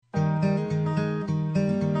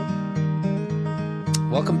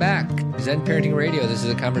Welcome back. Zen Parenting Radio. This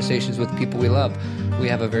is a Conversations with People We Love. We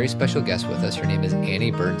have a very special guest with us. Her name is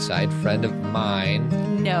Annie Burnside, friend of mine.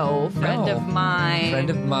 Friend of mine. Friend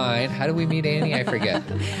of mine. How do we meet Annie? I forget.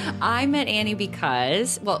 I met Annie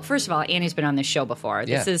because, well, first of all, Annie's been on this show before.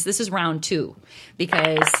 This is round 2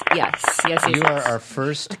 because, yes. You are our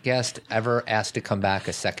first guest ever asked to come back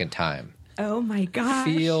a second time. Oh, my gosh.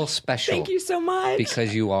 Feel special. Thank you so much.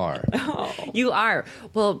 Because you are. Oh. You are.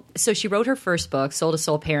 Well, so she wrote her first book, Soul to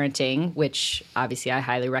Soul Parenting, which obviously I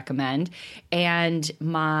highly recommend. And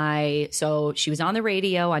so she was on the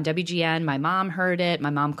radio on WGN. My mom heard it. My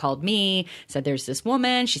mom called me, said, there's this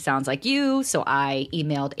woman. She sounds like you. So I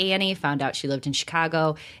emailed Annie, found out she lived in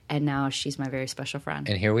Chicago, and now she's my very special friend.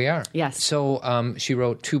 And here we are. Yes. So she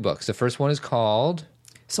wrote 2 books. The first one is called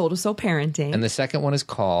Soul to Soul Parenting. And the second one is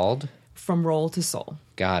called From Role to Soul.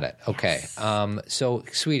 Got it. Okay. Yes. So,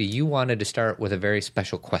 sweetie, you wanted to start with a very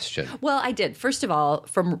special question. Well, I did. First of all,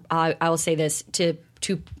 I will say this, to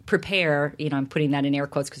prepare, I'm putting that in air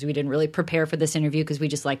quotes because we didn't really prepare for this interview because we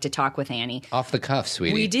just like to talk with Annie. Off the cuff,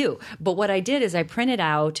 sweetie. We do. But what I did is I printed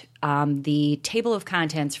out the table of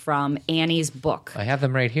contents from Annie's book. I have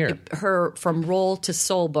them right here. Her From Role to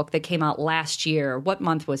Soul book that came out last year. What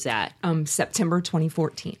month was that? September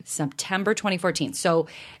 2014. September 2014. So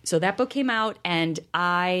that book came out, and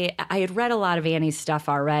I had read a lot of Annie's stuff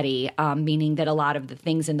already, meaning that a lot of the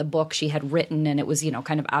things in the book she had written, and it was,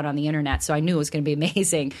 kind of out on the internet, so I knew it was going to be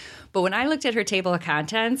amazing. But when I looked at her table of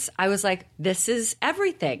contents, I was like, this is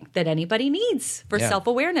everything that anybody needs for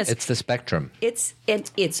self-awareness. It's the spectrum. It's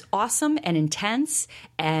awesome and intense,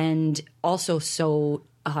 and also so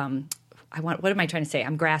what am I trying to say?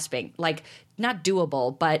 I'm grasping. Like, not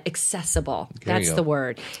doable, but accessible. That's the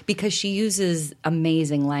word. Because she uses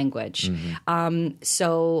amazing language.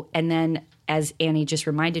 Mm-hmm. And then, as Annie just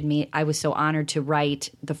reminded me, I was so honored to write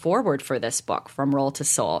the foreword for this book, From Role to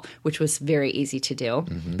Soul, which was very easy to do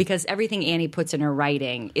because everything Annie puts in her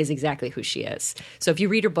writing is exactly who she is. So if you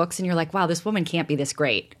read her books and you're like, wow, this woman can't be this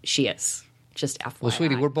great, she is. Just FYI. Well,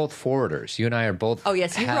 sweetie, we're both forwarders. You and I are both. Oh,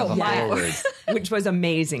 yes, you wrote forward. Which was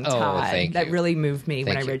amazing, Todd. Thank that you. really moved me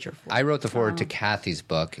Thank when you. I read your foreword. I wrote the foreword to Kathy's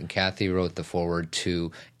book, and Kathy wrote the foreword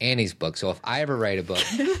to Annie's book. So if I ever write a book,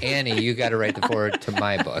 Annie, you got to write the foreword to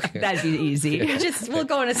my book. That'd be easy. We'll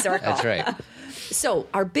go in a circle. That's right. So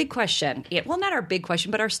our big question, well, not our big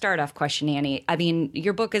question, but our start-off question, Annie. I mean,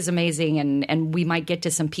 your book is amazing, and we might get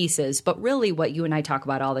to some pieces, but really what you and I talk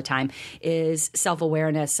about all the time is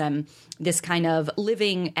self-awareness and this kind of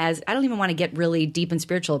living as, I don't even want to get really deep and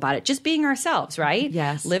spiritual about it, just being ourselves, right?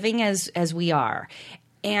 Yes. Living as we are.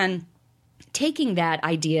 And taking that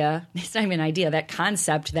idea, it's not even an idea, that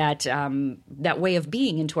concept, that way of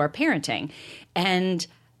being into our parenting. And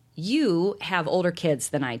you have older kids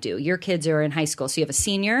than I do. Your kids are in high school. So you have a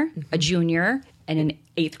senior, a junior, and an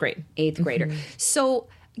eighth grader. So,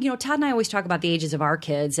 Todd and I always talk about the ages of our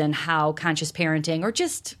kids and how conscious parenting, or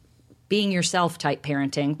just being yourself type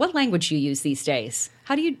parenting. What language do you use these days?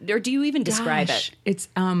 How do you even describe it? It's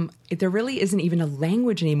there really isn't even a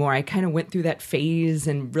language anymore. I kind of went through that phase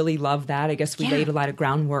and really love that. I guess we laid a lot of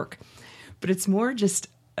groundwork, but it's more just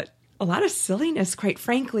a lot of silliness, quite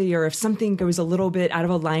frankly, or if something goes a little bit out of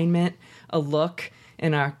alignment, a look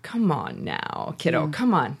and a come on now, kiddo,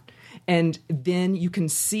 come on. And then you can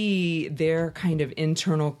see their kind of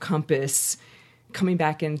internal compass coming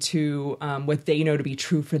back into what they know to be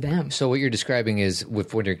true for them. So what you're describing is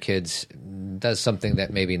when your kids does something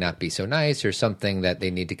that maybe not be so nice or something that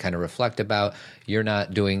they need to kind of reflect about, you're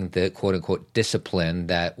not doing the quote-unquote discipline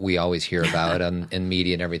that we always hear about in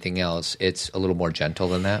media and everything else. It's a little more gentle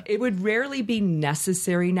than that? It would rarely be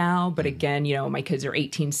necessary now, but again, my kids are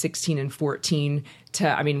 18, 16, and 14.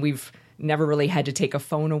 We've never really had to take a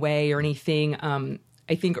phone away or anything.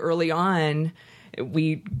 I think early on,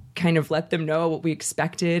 we kind of let them know what we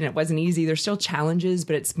expected, and it wasn't easy. There's still challenges,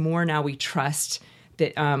 but it's more now we trust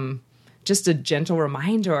that just a gentle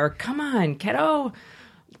reminder, or come on, kiddo,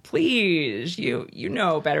 please, you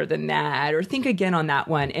know better than that, or think again on that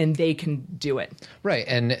one, and they can do it. Right,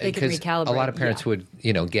 and because a lot of parents would,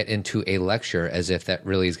 get into a lecture as if that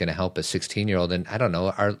really is going to help a 16-year-old, and I don't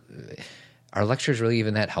know, are lectures really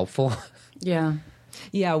even that helpful? Yeah.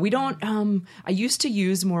 Yeah, we don't I used to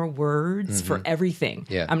use more words for everything.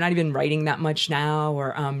 Yeah. I'm not even writing that much now,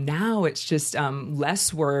 or now it's just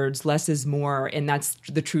less words, less is more, and that's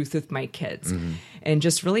the truth with my kids. And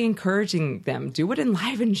just really encouraging them, do what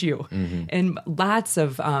enlivens you. And lots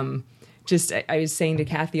of I was saying to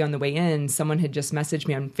Kathy on the way in, someone had just messaged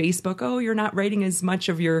me on Facebook, oh, you're not writing as much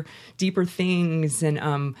of your deeper things. And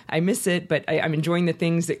I miss it, but I'm enjoying the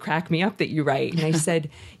things that crack me up that you write. And I said,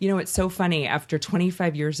 it's so funny. After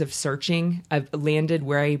 25 years of searching, I've landed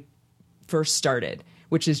where I first started,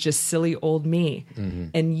 which is just silly old me. Mm-hmm.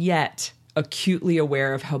 And yet acutely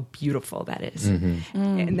aware of how beautiful that is. Mm-hmm.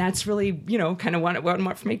 And that's really, kind of what I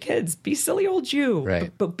want for my kids. Be silly old you,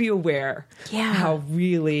 right. but be aware how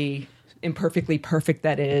really imperfectly perfect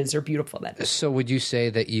that is or beautiful that is. So would you say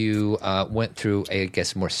that you went through a, I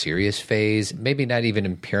guess, more serious phase, maybe not even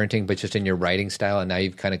in parenting, but just in your writing style, and now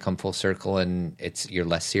you've kind of come full circle and you're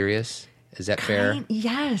less serious? Is that fair?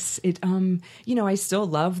 Yes. I still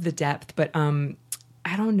love the depth, but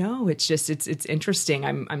I don't know. It's just, it's interesting.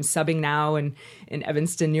 I'm subbing now in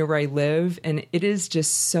Evanston near where I live. And it is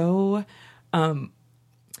just so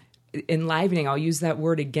enlivening. I'll use that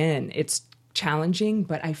word again. It's challenging,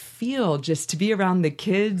 but I feel just to be around the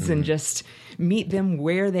kids and just meet them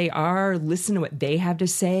where they are, listen to what they have to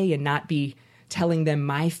say and not be telling them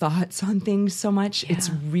my thoughts on things so much. Yeah. It's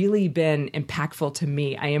really been impactful to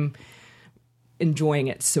me. I am enjoying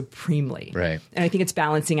it supremely. Right. And I think it's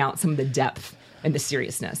balancing out some of the depth and the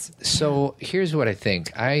seriousness. So here's what I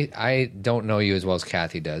think. I don't know you as well as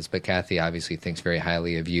Kathy does, but Kathy obviously thinks very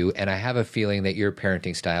highly of you. And I have a feeling that your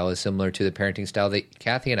parenting style is similar to the parenting style that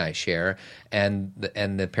Kathy and I share and the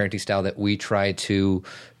parenting style that we try to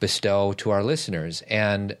bestow to our listeners.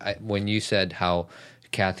 And when you said how,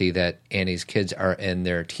 Kathy, that Annie's kids are in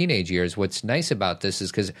their teenage years, what's nice about this is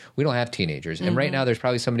because we don't have teenagers. And right now there's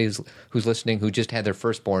probably somebody who's listening who just had their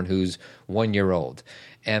firstborn who's 1 year old.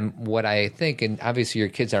 And what I think, and obviously your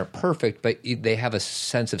kids aren't perfect, but they have a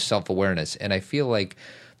sense of self-awareness. And I feel like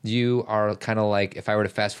you are kind of like, if I were to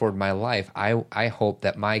fast forward my life, I hope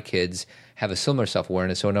that my kids have a similar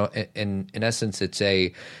self-awareness. So in essence,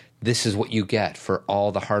 this is what you get for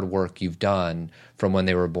all the hard work you've done from when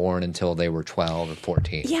they were born until they were 12 or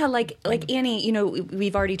 14. Yeah, like Annie,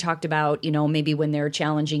 we've already talked about, maybe when they're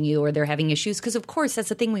challenging you or they're having issues. Because, of course, that's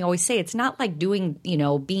the thing we always say. It's not like being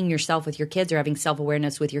yourself with your kids or having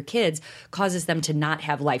self-awareness with your kids causes them to not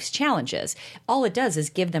have life's challenges. All it does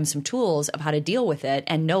is give them some tools of how to deal with it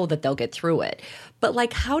and know that they'll get through it.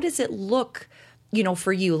 But, how does it look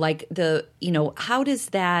for you, how does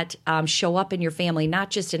that show up in your family, not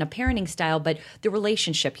just in a parenting style, but the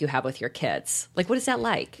relationship you have with your kids? What is that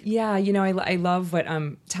like? Yeah, I love what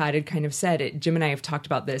Todd had kind of said. Jim and I have talked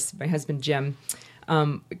about this, my husband, Jim.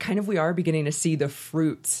 We are beginning to see the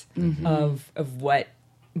fruits of what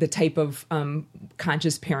the type of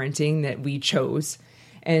conscious parenting that we chose.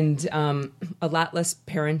 And a lot less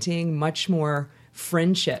parenting, much more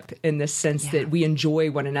friendship in the sense that we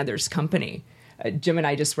enjoy one another's company. Jim and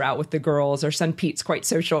I just were out with the girls. Our son Pete's quite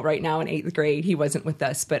social right now in 8th grade. He wasn't with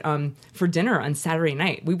us, but for dinner on Saturday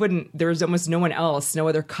night, there was almost no one else, no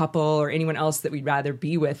other couple or anyone else that we'd rather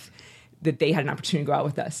be with, that they had an opportunity to go out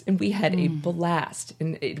with us. And we had a blast.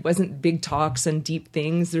 And it wasn't big talks and deep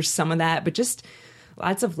things. There's some of that, but just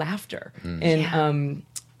lots of laughter and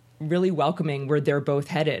really welcoming where they're both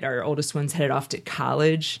headed. Our oldest one's headed off to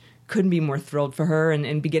college. Couldn't be more thrilled for her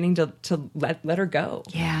and beginning to let her go.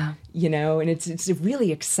 Yeah. And it's a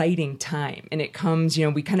really exciting time. And it comes,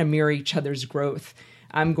 we kind of mirror each other's growth.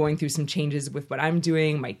 I'm going through some changes with what I'm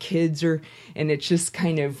doing. My kids are, and it's just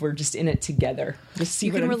we're just in it together. Just see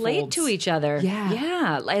you what can unfolds. relate to each other.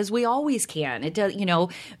 Yeah, as we always can. It does,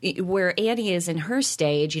 where Annie is in her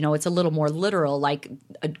stage, it's a little more literal, like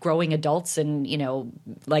growing adults and,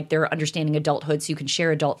 like they're understanding adulthood so you can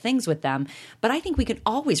share adult things with them. But I think we can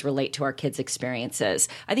always relate to our kids' experiences.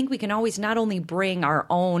 I think we can always not only bring our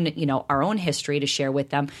own history to share with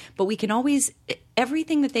them, but we can always,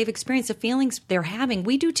 everything that they've experienced, the feelings they're having,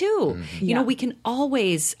 we do too. We can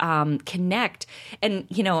always connect. And,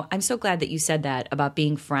 I'm so glad that you said that about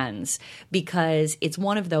being friends, because it's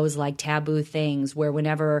one of those taboo things where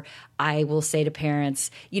whenever I will say to parents,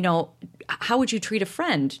 how would you treat a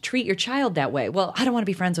friend? Treat your child that way. Well, I don't want to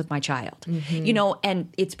be friends with my child.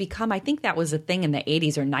 And it's become, I think that was a thing in the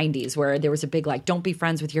 80s or 90s where there was a big don't be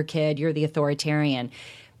friends with your kid. You're the authoritarian.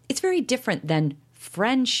 It's very different than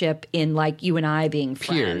friendship in you and I being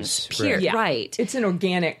friends. Peers, right. It's an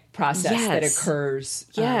organic process that occurs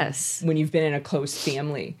when you've been in a close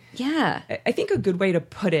family. Yeah. I think a good way to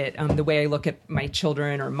put it, the way I look at my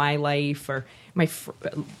children or my life or my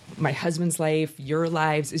husband's life, your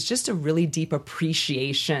lives, is just a really deep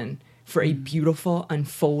appreciation for a beautiful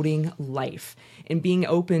unfolding life and being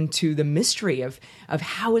open to the mystery of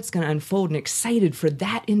how it's going to unfold and excited for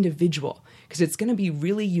that individual. because it's going to be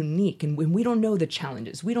really unique. And when we don't know the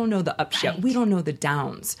challenges, we don't know the ups yet, we don't know the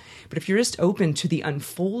downs. But if you're just open to the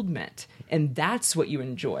unfoldment and that's what you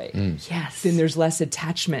enjoy, yes, then there's less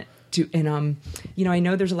attachment to, and you know, I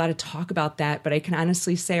know there's a lot of talk about that, but I can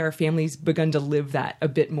honestly say our family's begun to live that a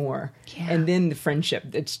bit more. Yeah. And then the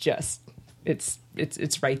friendship, it's just, it's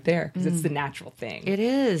right there because it's the natural thing. It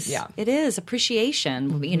is. Yeah. It is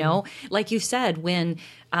appreciation. You know, like you said, when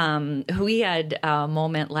we had a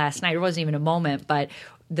moment last night, it wasn't even a moment, but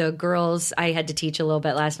the girls, I had to teach a little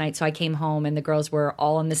bit last night, so I came home and the girls were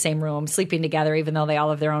all in the same room, sleeping together, even though they all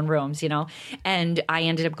have their own rooms, you know. And I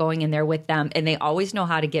ended up going in there with them, and they always know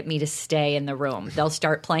how to get me to stay in the room. They'll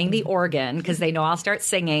start playing the organ because they know I'll start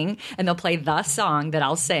singing, and they'll play the song that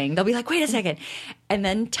I'll sing. They'll be like, wait a second. And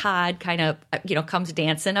then Todd kind of, you know, comes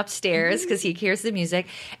dancing upstairs because he hears the music.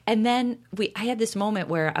 And then I had this moment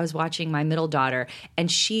where I was watching my middle daughter, and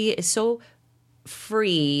she is so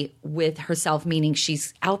free with herself, meaning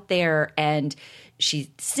she's out there and she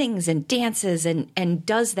sings and dances and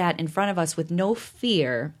does that in front of us with no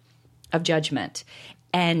fear of judgment.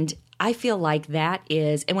 And I feel like that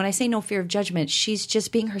is, and when I say no fear of judgment, she's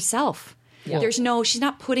just being herself. Yeah. She's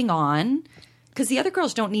not putting on, because the other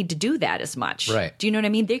girls don't need to do that as much. Right. Do you know what I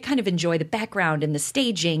mean? They kind of enjoy the background and the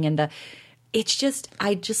staging and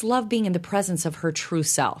I just love being in the presence of her true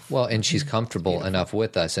self. Well, and she's comfortable enough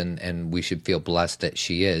with us, and we should feel blessed that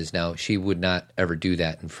she is. Now, she would not ever do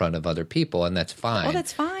that in front of other people, and that's fine. Oh,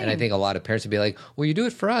 that's fine. And I think a lot of parents would be like, well, you do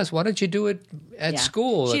it for us. Why don't you do it at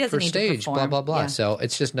school She doesn't for need to stage, blah, perform. blah, blah. Yeah. So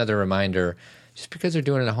it's just another reminder. Just because they're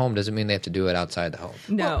doing it at home doesn't mean they have to do it outside the home.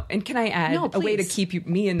 No, and can I add, No, a way to please. keep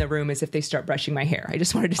me in the room is if they start brushing my hair. I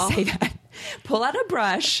just wanted to say that. Pull out a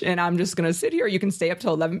brush, and I'm just going to sit here. You can stay up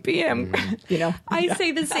till 11 p.m., you know. I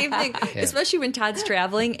say the same thing, especially when Todd's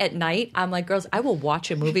traveling at night. I'm like, girls, I will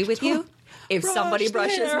watch a movie with you if somebody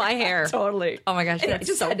brushes my hair. Totally. Oh my gosh, And I that's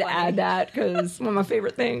just so had to funny. add that because one of my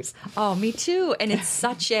favorite things. Oh, me too. And it's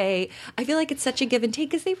I feel like it's such a give and take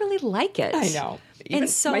because they really like it. I know. Even And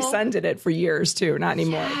so my son did it for years too. Not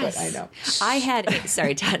anymore, but I know. I had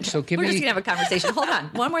sorry, Todd. So We're give just me- gonna have a conversation. Hold on,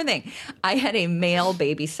 one more thing. I had a male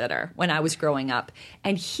babysitter when I was growing up,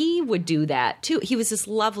 and he would do that too. He was this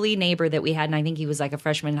lovely neighbor that we had, and I think he was like a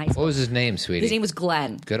freshman in high school. What was his name, sweetie? His name was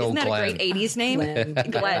Glenn. Good old Isn't that Glenn. a great 80s name?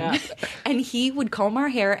 Glenn. Glenn. And he would comb our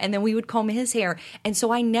hair, and then we would comb his hair. And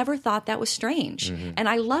so I never thought that was strange. And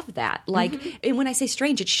I love that. Like, and when I say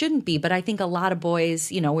strange, it shouldn't be, but I think a lot of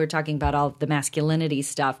boys, you know, we were talking about all the masculinity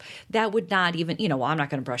stuff, that would not even, you know, well, I'm not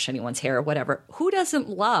going to brush anyone's hair or whatever. Who doesn't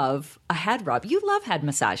love a head rub? You love head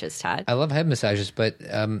massages, Todd. I love head massages, but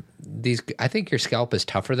I think your scalp is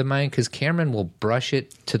tougher than mine because Cameron will brush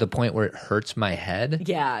it to the point where it hurts my head.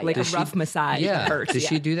 Yeah. Like yeah. a rough massage. Yeah. It hurts. Does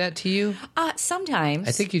she do that to you? Sometimes.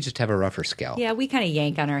 I think you just have a rougher scalp. Yeah, we kind of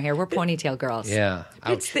yank on our hair. We're ponytail girls. Yeah.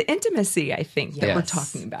 It's Ouch. the intimacy, I think, that we're Yes.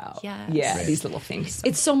 talking about. Yes. Yeah, Right. these little things.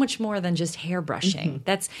 It's so much more than just hair brushing.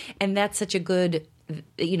 That's such a good,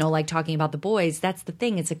 you know, like talking about the boys. That's the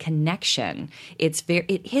thing. It's a connection. It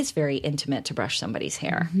is very intimate to brush somebody's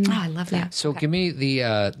hair. Oh, I love that. So give me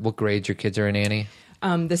the what grades your kids are in, Annie?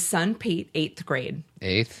 The son, Pete, 8th grade.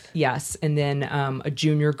 8th, Yes. And then a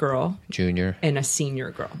junior girl junior. and a senior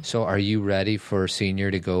girl. So are you ready for senior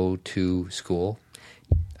to go to school?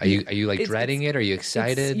 Are you like dreading it? Are you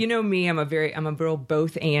excited? You know me, I'm a real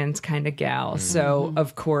both and kind of gal. So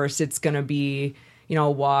of course it's going to be, you know,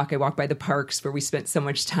 I walk by the parks where we spent so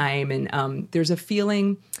much time. And there's a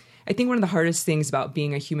feeling, I think one of the hardest things about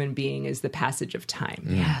being a human being is the passage of time.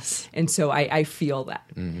 Yes. And so I feel that.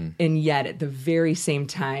 And yet at the very same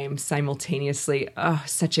time, simultaneously,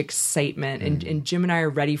 such excitement. And Jim and I are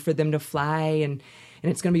ready for them to fly, and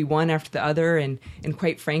it's going to be one after the other. And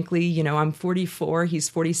quite frankly, you know, I'm 44, he's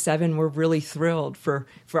 47. We're really thrilled for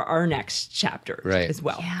our next chapter as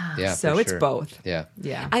well. Yeah. Yeah, So for it's sure. both. Yeah.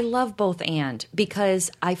 Yeah. I love both and,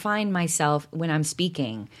 because I find myself when I'm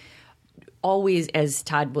speaking, always, as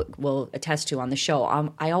Todd will attest to on the show,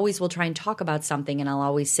 I always will try and talk about something, and I'll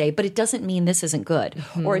always say, but it doesn't mean this isn't good,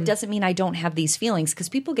 or it doesn't mean I don't have these feelings, because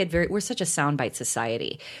people get we're such a soundbite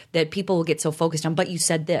society that people will get so focused on, but you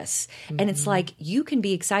said this. And it's like, you can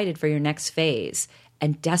be excited for your next phase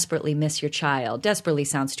and desperately miss your child. Desperately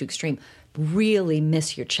sounds too extreme. Really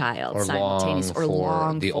miss your child Or simultaneous, long or for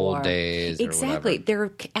long the for old days or exactly. whatever.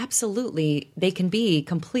 They can be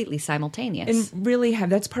completely simultaneous. And really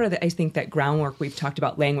that's part of I think that groundwork we've talked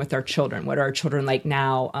about laying with our children. What are our children like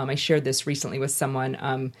now? I shared this recently with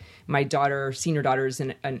someone. My senior daughter is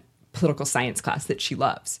in a political science class that she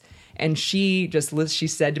loves. And she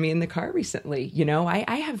said to me in the car recently, you know,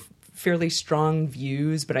 I have fairly strong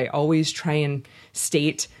views, but I always try and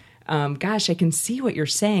state gosh, I can see what you're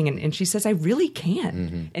saying. And she says, I really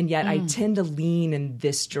can. And yet I tend to lean in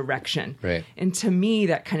this direction. Right. And to me,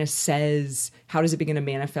 that kind of says, how does it begin to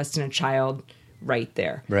manifest in a child? Right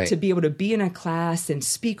there. Right. To be able to be in a class and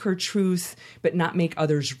speak her truth, but not make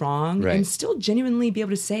others wrong, and still genuinely be able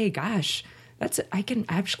to say, gosh, I can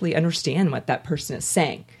actually understand what that person is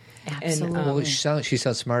saying. Absolutely. And, Well, she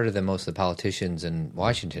sounds smarter than most of the politicians in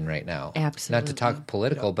Washington right now. Absolutely. Not to talk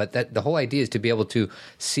political, but the whole idea is to be able to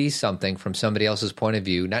see something from somebody else's point of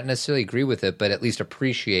view, not necessarily agree with it, but at least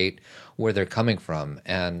appreciate where they're coming from.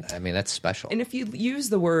 And I mean, that's special. And if you use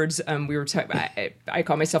the words, we were talking, I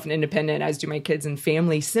call myself an independent, as do my kids and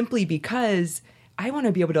family, simply because I want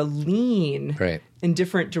to be able to lean in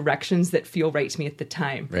different directions that feel right to me at the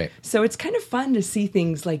time. Right. So it's kind of fun to see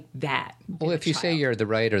things like that. Well, if you say you're the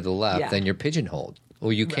right or the left, then you're pigeonholed.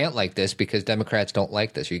 Well, you can't like this because Democrats don't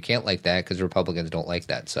like this, or you can't like that because Republicans don't like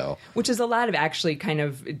that. So, which is a lot of actually kind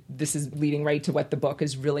of, this is leading right to what the book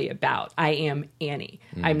is really about. I am Annie.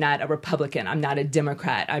 I'm not a Republican. I'm not a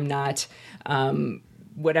Democrat. I'm not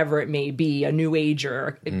whatever it may be, a New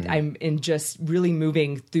Ager. I'm in just really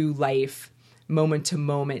moving through life, moment to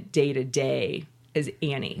moment, day to day, as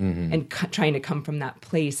Annie, and trying to come from that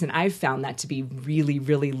place. And I've found that to be really,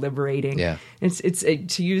 really liberating. Yeah. It's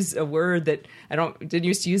to use a word that I didn't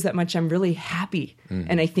used to use that much. I'm really happy.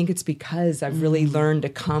 And I think it's because I've really learned to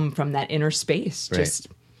come from that inner space.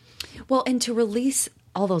 Well, and to release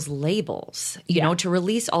all those labels, you know, to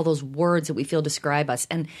release all those words that we feel describe us.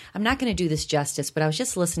 And I'm not going to do this justice, but I was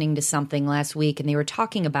just listening to something last week and they were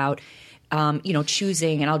talking about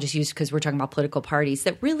choosing, and I'll just use because we're talking about political parties,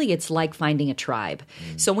 that really it's like finding a tribe.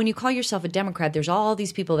 So when you call yourself a Democrat, there's all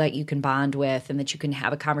these people that you can bond with and that you can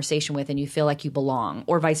have a conversation with and you feel like you belong,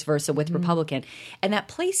 or vice versa with Republican. And that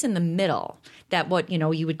place in the middle, that what,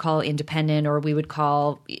 you would call independent, or we would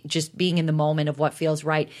call just being in the moment of what feels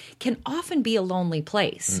right, can often be a lonely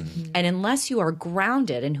place. And unless you are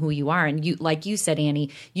grounded in who you are, and you, like you said, Annie,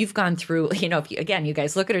 you've gone through, if you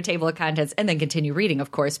guys look at her table of contents and then continue reading,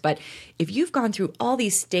 of course, but if you've gone through all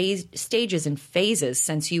these stages and phases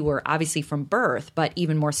since you were obviously from birth, but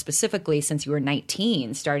even more specifically since you were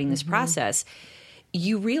 19 starting this process,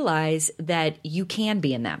 you realize that you can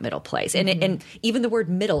be in that middle place. And even the word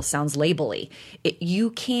middle sounds labely.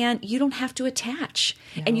 You don't have to attach.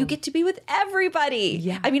 No. And you get to be with everybody.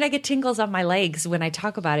 Yeah. I mean, I get tingles on my legs when I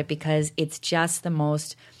talk about it because it's just the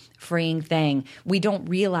most freeing thing. We don't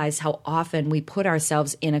realize how often we put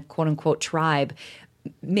ourselves in a quote unquote tribe,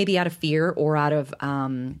 maybe out of fear or out of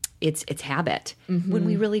its habit, when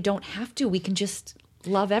we really don't have to. We can just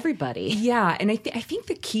love everybody. Yeah, and I think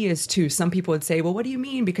the key is, too, some people would say, well, what do you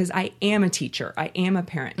mean? Because I am a teacher. I am a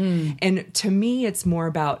parent. And to me, it's more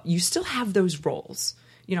about you still have those roles.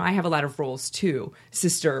 I have a lot of roles, too,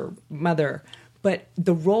 sister, mother, but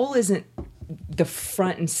the role isn't the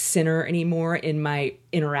front and center anymore in my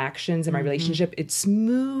interactions and my relationship. It's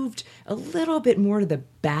moved a little bit more to the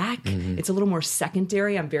back. It's a little more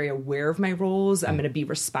secondary. I'm very aware of my roles. I'm going to be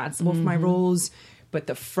responsible for my roles. But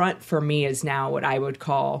the front for me is now what I would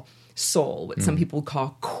call soul, what some people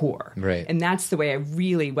call core. Right. And that's the way I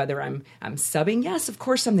really, whether I'm subbing, yes, of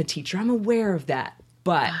course I'm the teacher. I'm aware of that.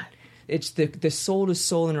 But it's the soul to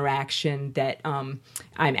soul interaction that I'm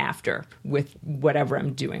after with whatever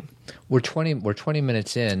I'm doing. We're 20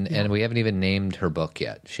 minutes in, and we haven't even named her book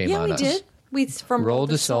yet. Shame on us. Yeah, we did. From Roll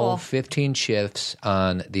to Soul, 15 shifts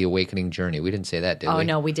on the awakening journey. We didn't say that, did we? Oh,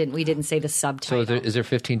 no, we didn't. We didn't say the subtitle. So is there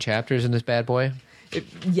 15 chapters in this bad boy?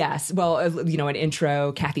 Yes. Well, an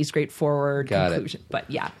intro, Kathy's great forward, conclusion. But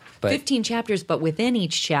 15 chapters, but within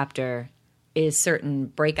each chapter is certain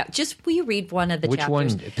breakout. Just will you read one of the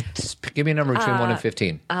chapters? Which one? Give me a number between 1 and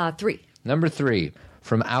 15. 3. Number 3.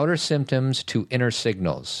 From outer symptoms to inner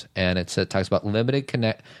signals. And it talks about limited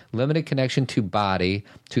connection to body,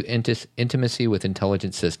 to intimacy with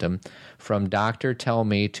intelligent system. From doctor tell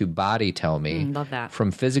me to body tell me. Love that.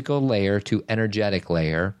 From physical layer to energetic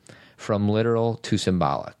layer. From literal to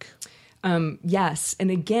symbolic. Yes. And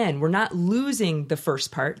again, we're not losing the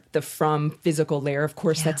first part, the from physical layer. Of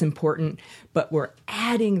course, that's important. But we're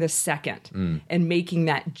adding the second and making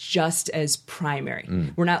that just as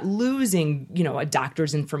primary. We're not losing, a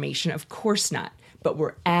doctor's information. Of course not. But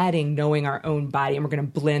we're adding knowing our own body, and we're going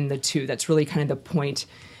to blend the two. That's really kind of the point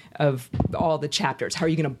of all the chapters. How are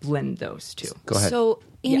you going to blend those two? Go ahead. So,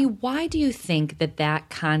 Annie, why do you think that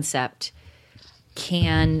concept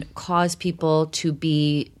can cause people to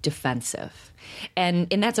be defensive? And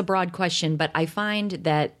that's a broad question, but I find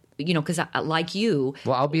that, because like you...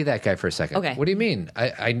 Well, I'll be that guy for a second. Okay. What do you mean?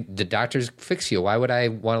 The doctors fix you. Why would I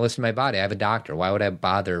want to listen to my body? I have a doctor. Why would I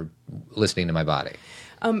bother listening to my body?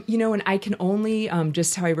 And I can only,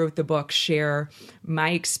 just how I wrote the book, share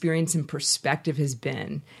my experience and perspective has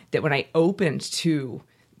been that when I opened to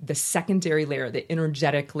the secondary layer, the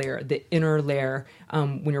energetic layer, the inner layer,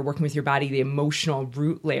 when you're working with your body, the emotional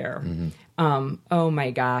root layer, oh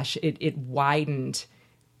my gosh, it widened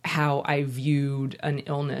how I viewed an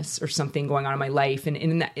illness or something going on in my life. And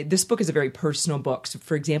in that, this book is a very personal book. So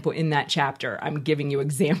for example, in that chapter, I'm giving you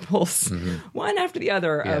examples, one after the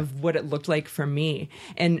other, of what it looked like for me.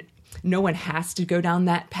 And no one has to go down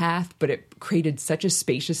that path, but it created such a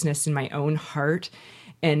spaciousness in my own heart.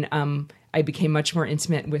 And I became much more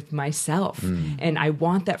intimate with myself. And I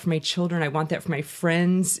want that for my children. I want that for my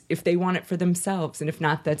friends if they want it for themselves. And if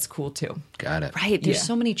not, that's cool too. Got it. Right. There's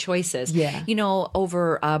so many choices. Yeah.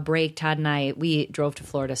 Over break, Todd and I, we drove to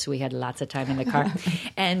Florida, so we had lots of time in the car.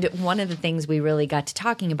 And one of the things we really got to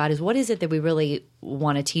talking about is what is it that we really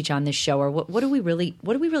want to teach on this show, or what are we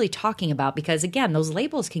really talking about? Because again, those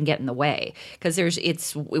labels can get in the way because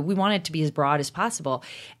we want it to be as broad as possible.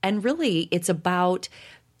 And really it's about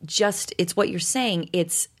it's what you're saying.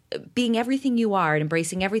 It's being everything you are and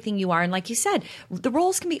embracing everything you are. And like you said, the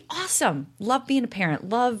roles can be awesome. Love being a parent,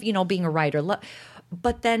 love, being a writer,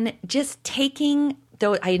 but then just taking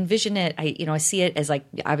though, I envision it, I see it as like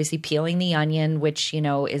obviously peeling the onion, which,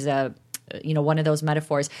 is a, one of those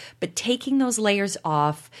metaphors, but taking those layers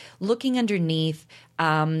off, looking underneath,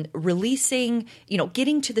 releasing,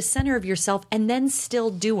 getting to the center of yourself and then still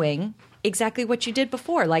doing exactly what you did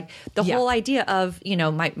before. Like the whole idea of,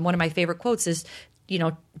 one of my favorite quotes is,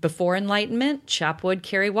 before enlightenment, chop wood,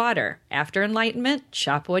 carry water. After enlightenment,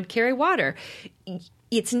 chop wood, carry water.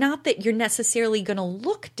 It's not that you're necessarily going to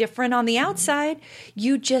look different on the outside.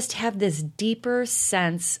 You just have this deeper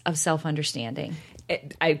sense of self-understanding.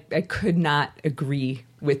 I could not agree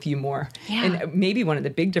with you more. Yeah. And maybe one of the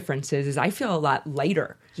big differences is I feel a lot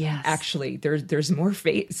lighter. Yes. Actually, there's more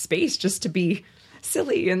space just to be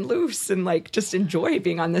silly and loose and like just enjoy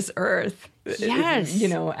being on this earth. Yes.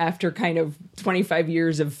 After kind of 25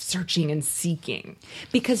 years of searching and seeking.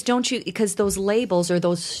 Because those labels or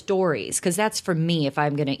those stories, because that's for me, if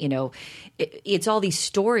I'm going to, it's all these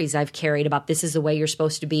stories I've carried about this is the way you're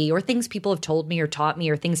supposed to be, or things people have told me or taught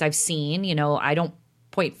me or things I've seen, I don't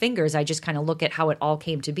point fingers. I just kind of look at how it all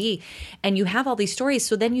came to be. And you have all these stories.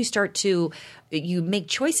 So then you make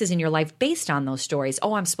choices in your life based on those stories.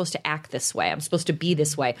 Oh, I'm supposed to act this way. I'm supposed to be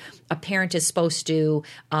this way. A parent is supposed to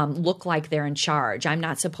look like they're in charge. I'm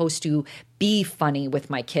not supposed to be funny with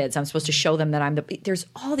my kids. I'm supposed to show them that there's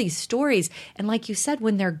all these stories. And like you said,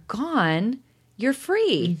 when they're gone, you're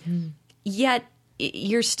free. Mm-hmm. Yet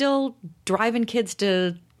you're still driving kids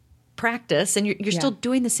to practice and you're still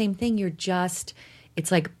doing the same thing. It's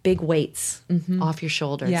like big weights off your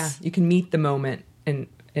shoulders. Yeah, you can meet the moment in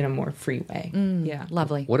a more free way. Yeah,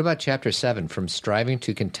 lovely. What about chapter 7, from striving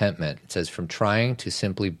to contentment? It says from trying to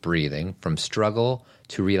simply breathing, from struggle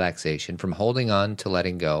to relaxation, from holding on to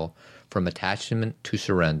letting go, from attachment to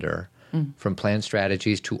surrender, from planned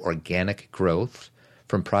strategies to organic growth,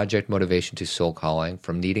 from project motivation to soul calling,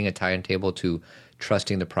 from needing a timetable to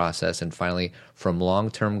trusting the process, and finally, from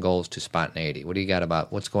long-term goals to spontaneity. What do you got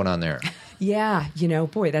about what's going on there? Yeah,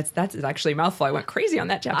 boy, that's actually a mouthful. I went crazy on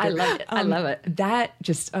that chapter. I love it. I love it.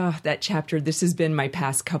 That chapter, this has been my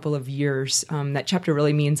past couple of years. That chapter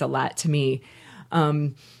really means a lot to me.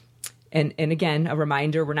 And again, a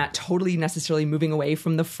reminder, we're not totally necessarily moving away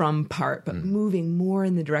from the from part, but moving more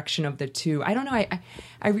in the direction of the to. I don't know.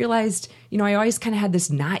 I realized, I always kind of had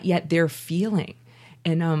this not yet there feeling.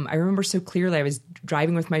 And I remember so clearly I was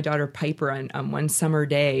driving with my daughter Piper on one summer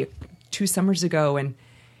day 2 summers ago, and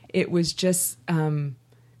it was just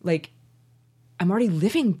like I'm already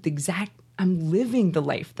living I'm living the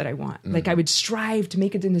life that I want. Like I would strive to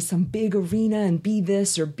make it into some big arena and be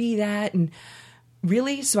this or be that, and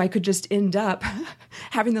really so I could just end up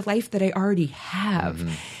having the life that I already have.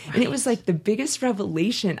 Right. And it was like the biggest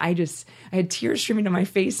revelation. I had tears streaming down my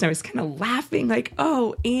face, and I was kind of laughing like,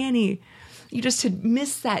 oh, Annie, you just had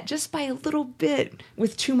missed that just by a little bit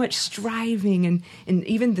with too much striving and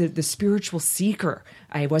even the spiritual seeker.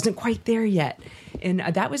 I wasn't quite there yet. And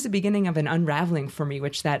that was the beginning of an unraveling for me,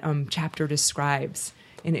 which that chapter describes.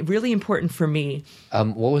 And it really important for me.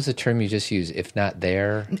 What was the term you just used? If not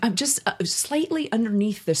there? Just slightly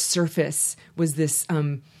underneath the surface was this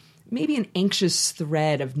maybe an anxious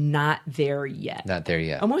thread of not there yet. Not there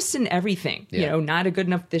yet. Almost in everything. Yeah. Not a good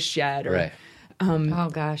enough this yet. Or, right. Oh,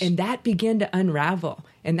 gosh. And that began to unravel.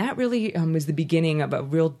 And that really was the beginning of a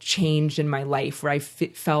real change in my life where I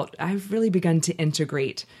felt I've really begun to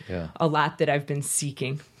integrate a lot that I've been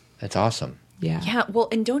seeking. That's awesome. Yeah. Well,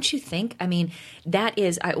 and don't you think, I mean, that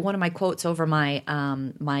is one of my quotes over my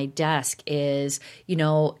my desk is,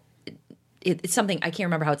 it's something, I can't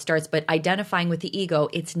remember how it starts, but identifying with the ego,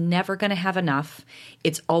 it's never going to have enough.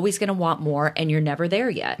 It's always going to want more, and you're never there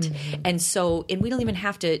yet. And we don't even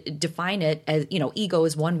have to define it as, ego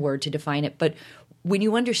is one word to define it. But when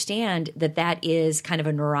you understand that is kind of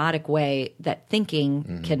a neurotic way that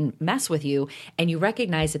thinking can mess with you, and you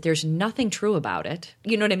recognize that there's nothing true about it,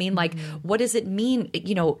 you know what I mean? Like, what does it mean?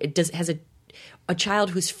 Has a child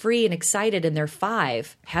who's free and excited and they're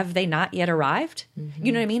 5, have they not yet arrived?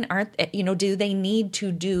 You know what I mean? Do they need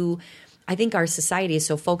to do? I think our society is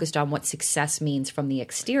so focused on what success means from the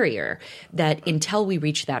exterior that until we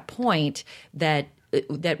reach that point that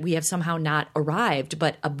we have somehow not arrived,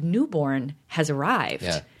 but a newborn has arrived.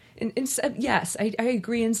 Yeah. And so, yes, I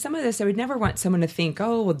agree. In some of this, I would never want someone to think,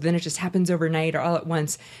 oh, well, then it just happens overnight or all at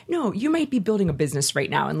once. No, you might be building a business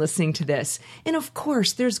right now and listening to this. And of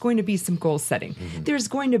course, there's going to be some goal setting. There's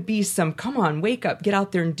going to be some, come on, wake up, get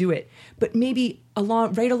out there and do it. But maybe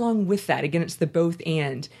right along with that, again, it's the both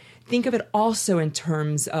and. Think of it also in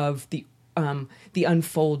terms of the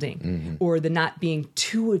unfolding or the not being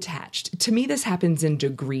too attached. To me, this happens in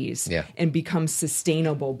degrees and becomes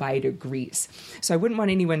sustainable by degrees. So I wouldn't want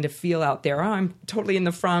anyone to feel out there, oh, I'm totally in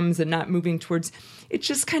the froms and not moving towards. It's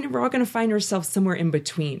just kind of, we're all going to find ourselves somewhere in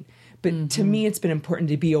between. But to me, it's been important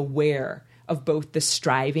to be aware of both the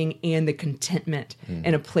striving and the contentment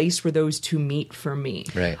and a place where those two meet for me.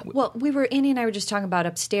 Right. Well, Annie and I were just talking about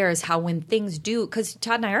upstairs how when things do, because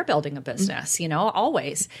Todd and I are building a business,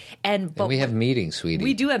 always. But we have meetings, sweetie.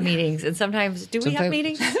 We do have meetings. And sometimes, we have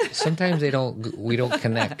meetings? Sometimes we don't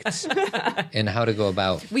connect in how to go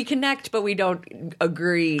about. We connect, but we don't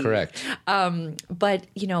agree. Correct. But,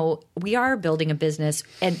 we are building a business.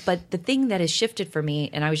 But the thing that has shifted for me,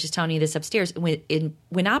 and I was just telling you this upstairs,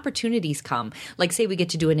 when opportunities come, like say we get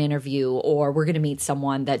to do an interview or we're going to meet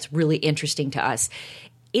someone that's really interesting to us,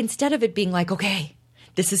 instead of it being like, okay,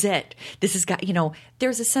 this is it, this is got,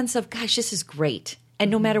 there's a sense of, gosh, this is great. And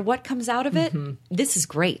no matter what comes out of it, this is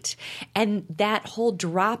great. And that whole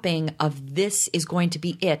dropping of this is going to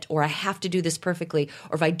be it, or I have to do this perfectly,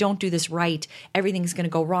 or if I don't do this right, everything's going to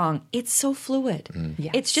go wrong. It's so fluid.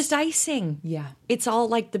 Yes. It's just icing. Yeah. It's all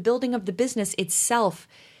like the building of the business itself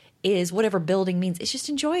is whatever building means. It's just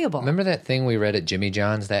enjoyable. Remember that thing we read at Jimmy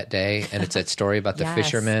John's that day? And it's that story about the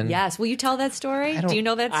fisherman? Yes. Will you tell that story? Do you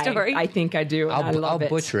know that story? I think I do. I'll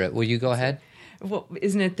butcher it. Will you go ahead? Well,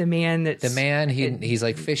 isn't it the man that's... The man, he's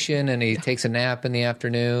like fishing and he takes a nap in the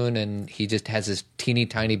afternoon and he just has this teeny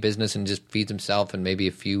tiny business and just feeds himself and maybe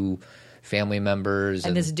a few family members.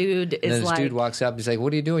 And this dude is this dude walks up. He's like,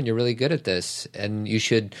 what are you doing? You're really good at this. And you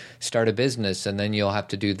should start a business and then you'll have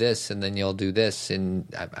to do this and then you'll do this. And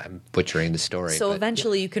I'm butchering the story. So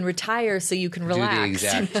eventually you can retire so you can relax. Do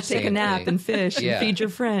the exact Take a nap thing. and fish and feed your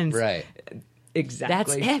friends. Right.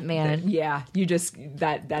 Exactly. That's it, man. Yeah. You just,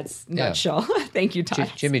 that's nutshell. Thank you, Todd.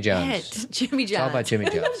 Jimmy John's. Jimmy John's. It's all about Jimmy I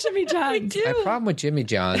love John's. Jimmy John's. My problem with Jimmy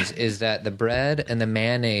John's is that the bread and the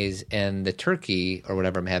mayonnaise and the turkey or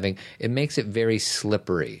whatever I'm having, it makes it very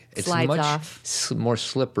slippery. It's Slides much off. more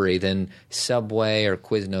slippery than Subway or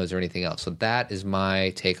Quiznos or anything else. So that is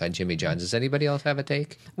my take on Jimmy John's. Does anybody else have a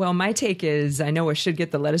take? Well, my take is I know I should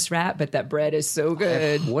get the lettuce wrap, but that bread is so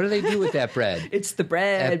good. What do they do with that bread? It's the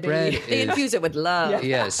bread. That bread baby. They is, infuse it with love.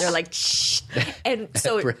 Yes. They're like, shh. And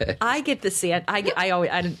so bread. I get the sand. I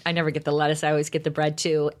never get the lettuce. I always get the bread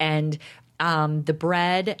too. And the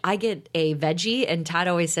bread, I get a veggie, and Todd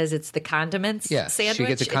always says it's the condiments sandwich. She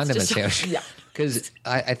gets a condiment sandwich. Yeah. Because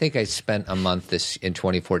I think I spent a month in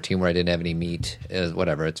 2014 where I didn't have any meat.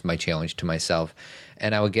 Whatever, it's my challenge to myself.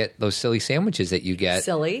 And I would get those silly sandwiches that you get.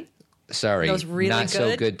 Silly. Sorry, Those really not good?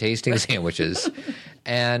 so good tasting sandwiches.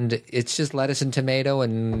 And it's just lettuce and tomato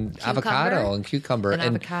and avocado and cucumber. And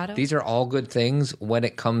avocado. These are all good things when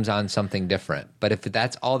it comes on something different. But if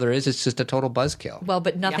that's all there is, it's just a total buzzkill. Well,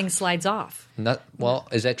 but nothing slides off.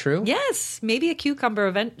 Is that true? Yes, maybe a cucumber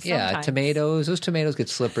event. Yeah, sometimes. tomatoes. Those tomatoes get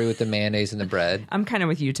slippery with the mayonnaise and the bread. I'm kind of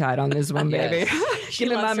with you, Todd, on this one, baby. She Give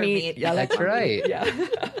me loves my her meat. meat. Yeah, That's right. Yeah.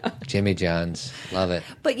 Jimmy John's. Love it.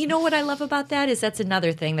 But you know what I love about that is that's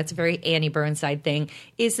another thing that's a very Annie Burnside thing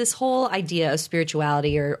is this whole idea of spirituality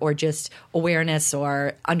or just awareness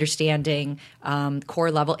or understanding core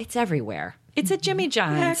level. It's everywhere. It's at Jimmy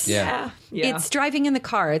John's. Yeah. It's driving in the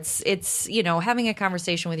car. It's having a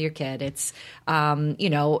conversation with your kid. It's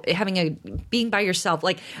being by yourself.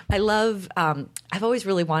 Like I love. I've always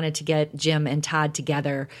really wanted to get Jim and Todd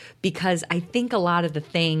together because I think a lot of the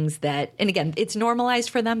things that, and again, it's normalized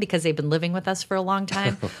for them because they've been living with us for a long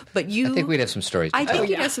time. But I think we'd have some stories. I think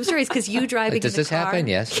you'd have some stories because you driving. Does this happen?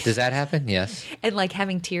 Yes. Does that happen? Yes. And like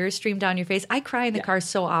having tears stream down your face. I cry in the car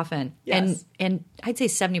so often, and I'd say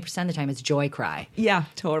 70% of the time it's joy cry. Yeah,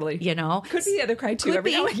 totally. Could be the other cry too.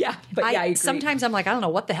 Every now and then. But I agree. Sometimes I'm like, I don't know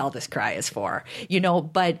what the hell this cry is for,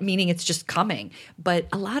 but meaning it's just coming. But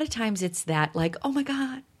a lot of times it's that like, oh my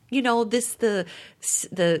God,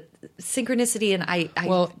 the synchronicity. And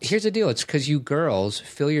well, here's the deal. It's because you girls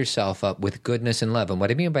fill yourself up with goodness and love. And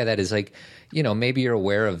what I mean by that is like, maybe you're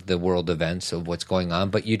aware of the world events of what's going on,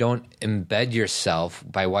 but you don't embed yourself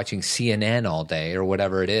by watching CNN all day or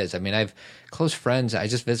whatever it is. I mean, I've close friends. I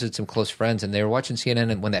just visited some close friends and they were watching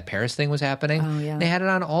CNN when that Paris thing was happening. Oh, yeah. They had it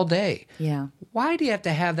on all day. Yeah. Why do you have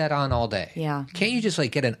to have that on all day? Yeah. Can't you just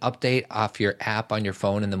like get an update off your app on your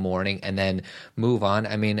phone in the morning and then move on?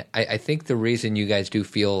 I mean, I think the reason you guys do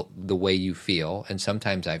feel the way you feel, and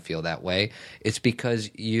sometimes I feel that way, it's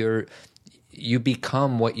because you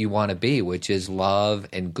become what you want to be, which is love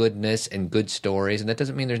and goodness and good stories. And that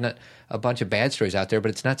doesn't mean there's not a bunch of bad stories out there,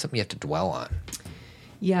 but it's not something you have to dwell on.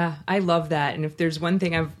 Yeah, I love that. And if there's one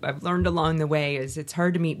thing I've learned along the way is it's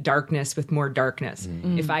hard to meet darkness with more darkness.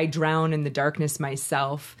 Mm. If I drown in the darkness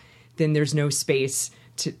myself, then there's no space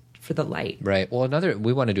for the light. Right. Well,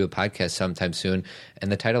 we want to do a podcast sometime soon,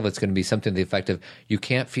 and the title of it's going to be something to the effect of, you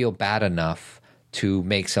can't feel bad enough to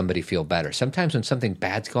make somebody feel better. Sometimes when something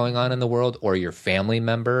bad's going on in the world, or your family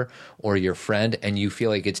member or your friend, and you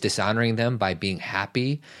feel like it's dishonoring them by being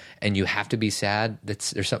happy and you have to be sad,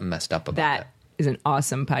 there's something messed up about that. Is an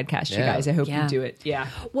awesome podcast, you guys. I hope you do it. Yeah.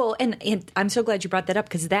 Well, and I'm so glad you brought that up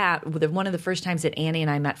because one of the first times that Annie and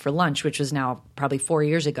I met for lunch, which was now probably 4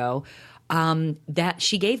 years ago, that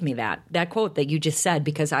she gave me that quote that you just said,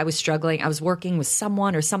 because I was struggling. I was working with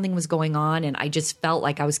someone or something was going on, and I just felt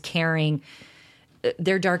like I was carrying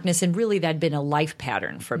their darkness, and really that'd been a life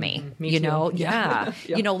pattern for me. Mm-hmm. Me too. Yeah.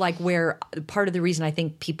 Like where part of the reason I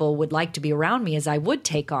think people would like to be around me is I would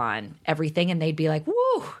take on everything, and they'd be like, "Woo,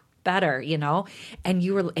 better," and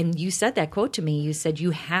you said that quote to me. You said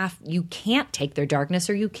you can't take their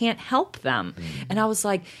darkness or you can't help them. Mm-hmm. And I was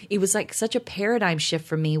like, it was like such a paradigm shift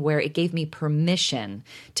for me where it gave me permission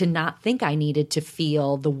to not think I needed to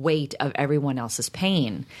feel the weight of everyone else's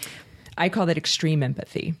pain. I call that extreme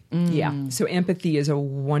empathy. Mm. Yeah. So empathy is a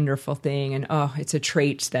wonderful thing. And it's a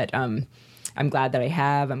trait that I'm glad that I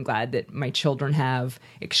have. I'm glad that my children have.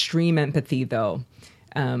 Extreme empathy, though,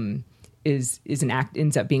 ends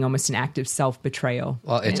up being almost an act of self-betrayal.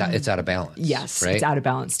 Well, it's out of balance. Yes, right? It's out of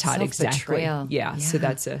balance, Todd. Exactly. Yeah. So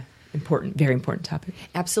that's a very important topic.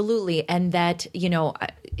 Absolutely. And that,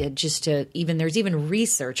 there's even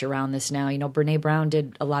research around this now. Brene Brown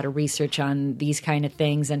did a lot of research on these kind of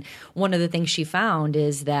things. And one of the things she found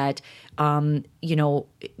is that,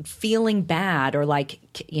 feeling bad or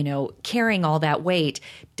carrying all that weight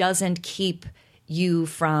doesn't keep you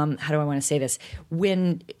from, how do I want to say this?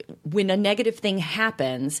 When a negative thing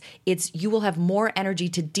happens, you will have more energy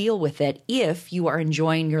to deal with it if you are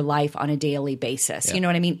enjoying your life on a daily basis. Yeah. You know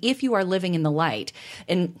what I mean? If you are living in the light,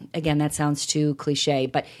 and again, that sounds too cliche,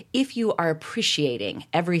 but if you are appreciating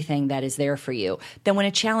everything that is there for you, then when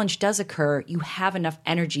a challenge does occur, you have enough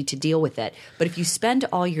energy to deal with it. But if you spend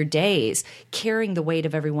all your days carrying the weight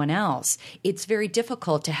of everyone else, it's very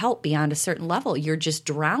difficult to help beyond a certain level. You're just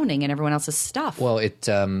drowning in everyone else's stuff. Well,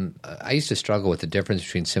 I used to struggle with the difference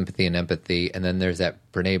between sympathy and empathy, and then there's that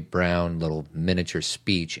Brene Brown little miniature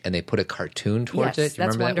speech, and they put a cartoon towards it. You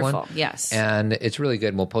remember wonderful. That one? Yes. And it's really good,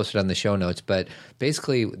 and we'll post it on the show notes. But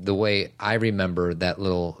basically, the way I remember that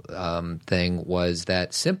little thing was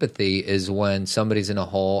that sympathy is when somebody's in a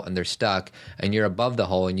hole and they're stuck, and you're above the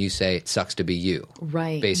hole, and you say, "It sucks to be you."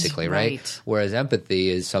 Right. Basically, right? Whereas empathy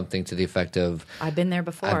is something to the effect of, "I've been there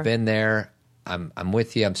before. I've been there. I'm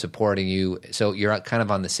with you. I'm supporting you." So you're kind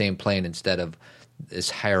of on the same plane instead of this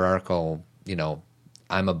hierarchical,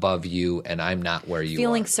 I'm above you and I'm not where you are.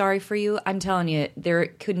 Feeling sorry for you. I'm telling you, there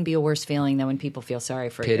couldn't be a worse feeling than when people feel sorry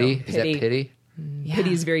for you. Pity? Is that pity? Yeah.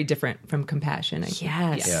 Pity is very different from compassion.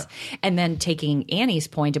 Yes. Yeah. And then taking Annie's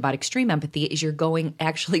point about extreme empathy is you're going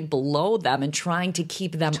actually below them and trying to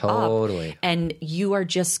keep them up. And you are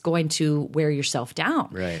just going to wear yourself down.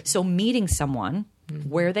 Right. So meeting someone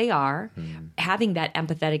where they are, having that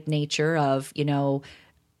empathetic nature of,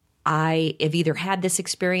 I have either had this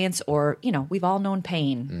experience or, we've all known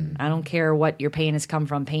pain. I don't care what your pain has come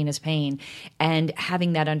from. Pain is pain. And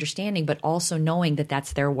having that understanding, but also knowing that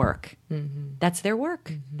that's their work. That's their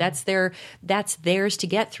work. That's theirs to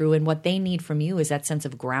get through. And what they need from you is that sense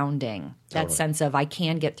of grounding, that sense of I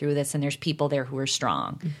can get through this and there's people there who are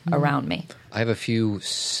strong around me. I have a few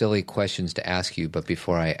silly questions to ask you, but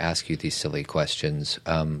before I ask you these silly questions,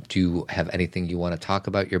 do you have anything you want to talk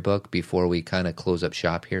about your book before we kind of close up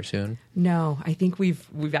shop here soon? No, I think we've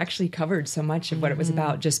actually covered so much of what it was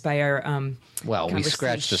about just by our we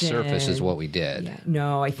scratched the surface is what we did. Yeah.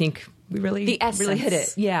 No, I think we really hit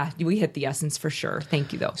it. Yeah, we hit the essence for sure.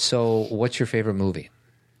 Thank you, though. So what's your favorite movie?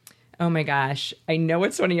 Oh my gosh, I know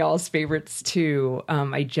it's one of y'all's favorites too.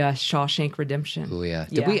 Shawshank Redemption. Oh yeah.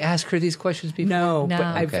 Did we ask her these questions before? No.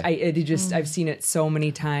 But I've seen it so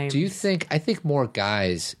many times. Do you think? I think more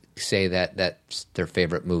guys say that that's their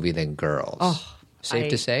favorite movie than girls. Oh, safe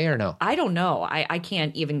to say or no? I don't know. I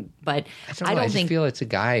can't even. But I don't think. I feel it's a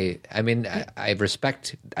guy. I mean, I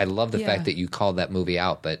respect. I love the fact that you called that movie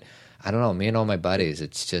out, but. I don't know. Me and all my buddies,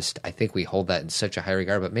 it's just, I think we hold that in such a high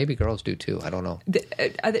regard, but maybe girls do too. I don't know.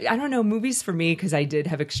 I don't know. Movies for me, because I did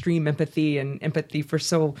have extreme empathy for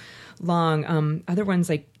so long. Other ones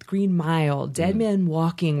like Green Mile, Dead Man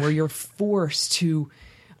Walking, where you're forced to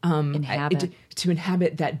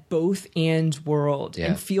inhabit that both and world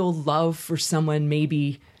and feel love for someone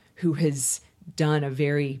maybe who has done a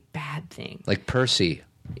very bad thing. Like Percy.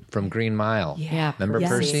 From Green Mile. Yeah. Remember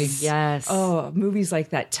Percy? Yes. Oh, movies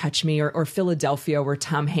like that touch me. Or Philadelphia, where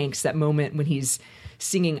Tom Hanks, that moment when he's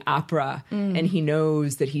singing opera and he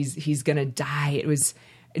knows that he's going to die. It was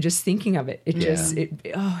just thinking of it. It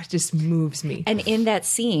just moves me. And in that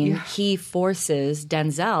scene, he forces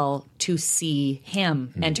Denzel to see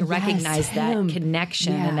him and to recognize that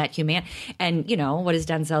connection and that human. And what does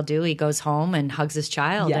Denzel do? He goes home and hugs his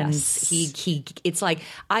child, and he. It's like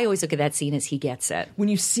I always look at that scene as he gets it. When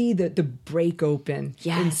you see the break open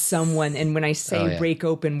in someone, and when I say break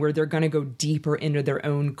open, where they're going to go deeper into their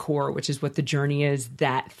own core, which is what the journey is,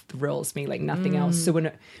 that thrills me like nothing else. So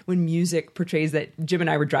when music portrays that, Jim and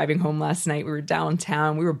I were driving home last night. We were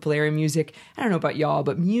downtown. We were blaring music. I don't know about y'all,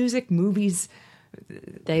 but music, movies,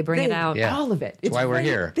 they bring it out. Yeah. All of it. That's why we're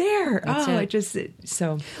here. There.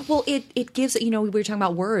 Well, it gives, we were talking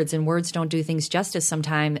about words, and words don't do things justice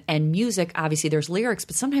sometimes. And music, obviously there's lyrics,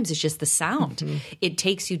 but sometimes it's just the sound. It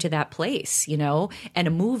takes you to that place, and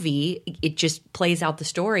a movie, it just plays out the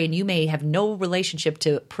story, and you may have no relationship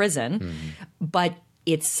to prison, but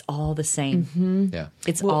it's all the same. Yeah,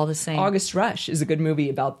 it's all the same. August Rush is a good movie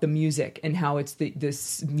about the music and how it's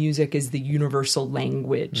this music is the universal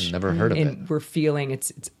language. Never heard of it. And we're feeling it's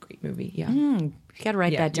a great movie. Yeah, you got to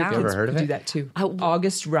write that down. You ever heard of it? Do that too.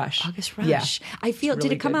 August Rush. August Rush. Yeah. I feel.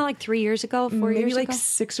 Did it come out like 3 years ago? 4 years ago? Maybe like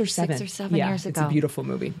 6 or 7. 6 or 7 years ago. It's a beautiful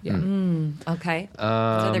movie. Yeah. Okay.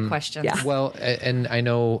 Other questions. Yeah. Well, and I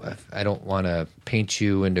know I don't want to paint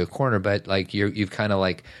you into a corner, but like you've kind of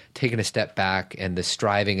like taken a step back, and the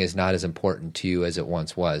striving is not as important to you as it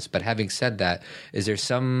once was. But having said that, is there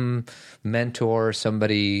some mentor,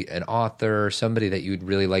 somebody, an author, somebody that you'd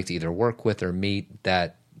really like to either work with or meet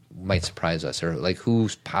that might surprise us, or like who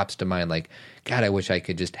pops to mind? Like, God, I wish I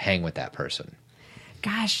could just hang with that person.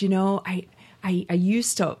 Gosh, I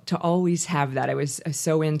used to always have that. I was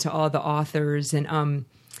so into all the authors, and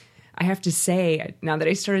I have to say, now that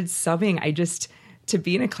I started subbing, to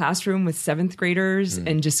be in a classroom with 7th graders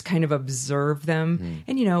and just kind of observe them,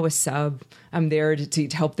 and a sub, I'm there to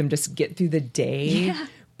help them just get through the day. Yeah.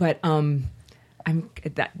 But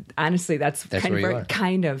honestly, that's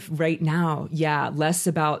kind of right now. Yeah, less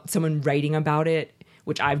about someone writing about it,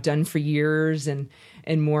 which I've done for years, and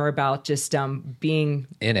more about just being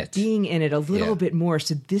in it a little bit more.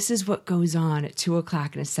 So this is what goes on at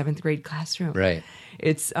 2:00 in a 7th grade classroom. Right.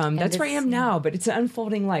 It's that's where I am now, but it's an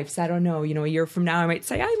unfolding life. So I don't know. A year from now, I might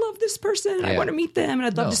say, I love this person. Yeah. I want to meet them, and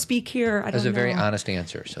I'd love to speak here. That was a very honest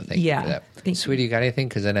answer. So thank you for that. Sweetie, you got anything?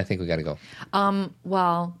 Because then I think we got to go.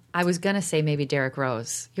 Well, I was going to say maybe Derek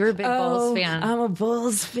Rose. You're a big Bulls fan. I'm a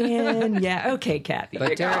Bulls fan. Yeah. Okay, Kathy.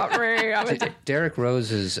 But Derek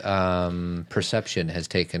Rose's perception has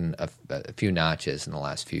taken a few notches in the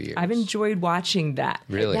last few years. I've enjoyed watching that.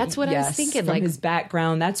 Really? That's what I was thinking. From his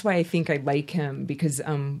background. That's why I think I like him, because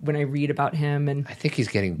when I read about him, and I think he's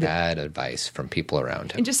getting bad advice from people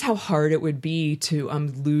around him. And just how hard it would be to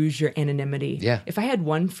lose your anonymity. Yeah. If I had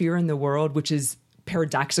one fear in the world, which is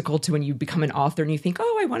paradoxical to when you become an author and you think,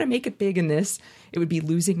 I want to make it big in this, it would be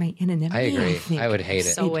losing my anonymity. I agree. I would hate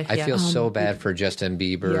it. So I feel so bad for Justin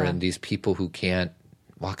Bieber and these people who can't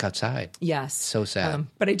walk outside. Yes. So sad.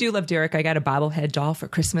 But I do love Derek. I got a bobblehead doll for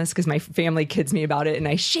Christmas because my family kids me about it, and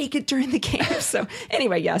I shake it during the game. So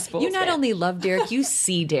anyway, yes, Bulls You not fan. only love Derek, you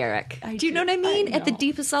see Derek. Do you know what I mean? At the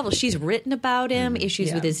deepest level, she's written about him,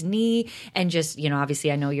 issues with his knee, and just,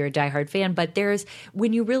 obviously I know you're a diehard fan, but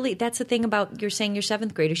when you really, that's the thing about, you're saying your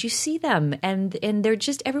seventh graders, you see them, and they're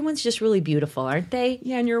just, everyone's just really beautiful, aren't they?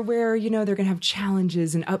 Yeah, and you're aware, they're going to have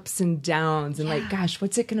challenges and ups and downs, and gosh,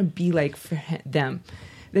 what's it going to be like for them?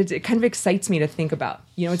 It kind of excites me to think about.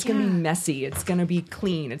 It's going to be messy. It's going to be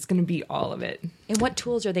clean. It's going to be all of it. And what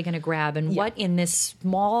tools are they going to grab? And what in this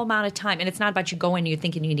small amount of time? And it's not about you going and you're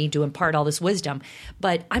thinking you need to impart all this wisdom.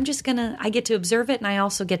 But I get to observe it, and I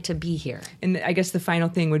also get to be here. And I guess the final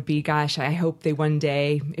thing would be, gosh, I hope they one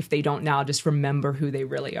day, if they don't now, just remember who they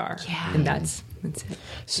really are. Yeah. And that's it.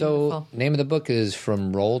 So, Beautiful. name of the book is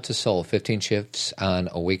From Role to Soul, 15 Shifts on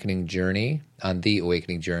the Awakening Journey.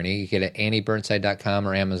 You get it at annieburnside.com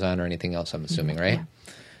or Amazon or anything else, I'm assuming, right? Yeah.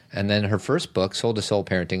 And then her first book, Soul to Soul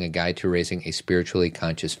Parenting, A Guide to Raising a Spiritually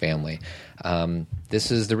Conscious Family.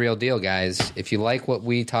 This is the real deal, guys. If you like what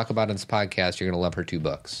we talk about in this podcast, you're going to love her 2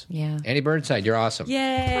 books. Yeah. Annie Burnside, you're awesome.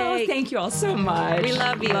 Yay! Oh, thank you all so much. We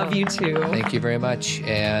love you. Love you too. Thank you very much.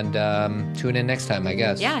 And tune in next time, I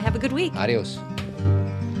guess. Yeah, have a good week. Adios.